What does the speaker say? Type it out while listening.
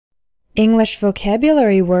English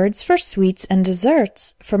vocabulary words for sweets and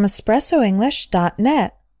desserts from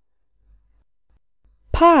espressoenglish.net.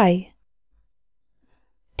 Pie.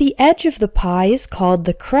 The edge of the pie is called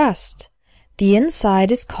the crust. The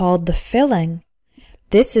inside is called the filling.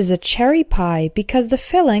 This is a cherry pie because the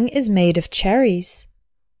filling is made of cherries.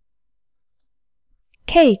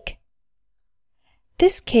 Cake.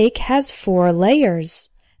 This cake has 4 layers.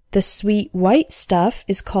 The sweet white stuff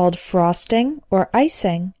is called frosting or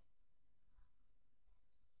icing.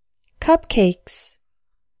 Cupcakes.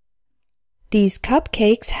 These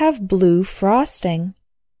cupcakes have blue frosting.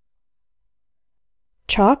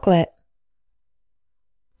 Chocolate.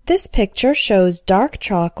 This picture shows dark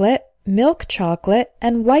chocolate, milk chocolate,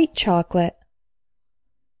 and white chocolate.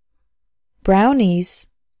 Brownies.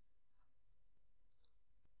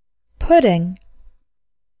 Pudding.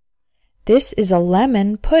 This is a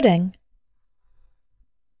lemon pudding.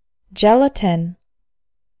 Gelatin.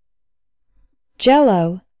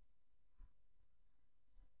 Jello.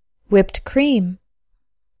 Whipped cream.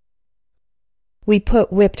 We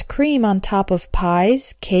put whipped cream on top of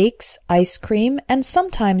pies, cakes, ice cream, and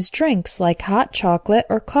sometimes drinks like hot chocolate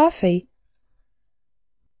or coffee.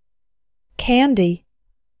 Candy.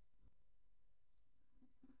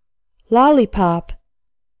 Lollipop.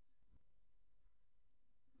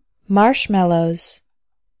 Marshmallows.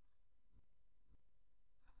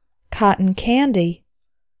 Cotton candy.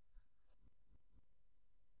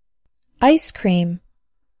 Ice cream.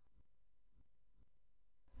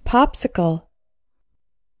 Popsicle.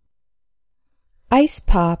 Ice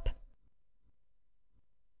pop.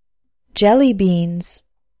 Jelly beans.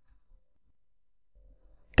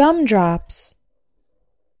 Gumdrops.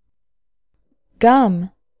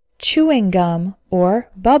 Gum, chewing gum or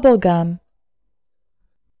bubble gum.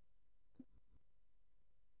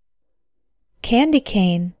 Candy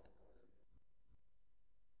cane.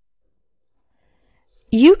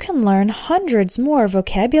 You can learn hundreds more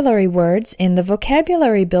vocabulary words in the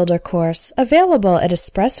Vocabulary Builder course available at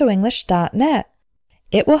espressoenglish.net.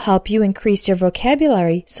 It will help you increase your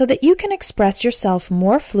vocabulary so that you can express yourself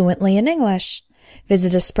more fluently in English.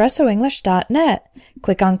 Visit espressoenglish.net,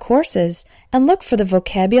 click on Courses, and look for the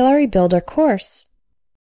Vocabulary Builder course.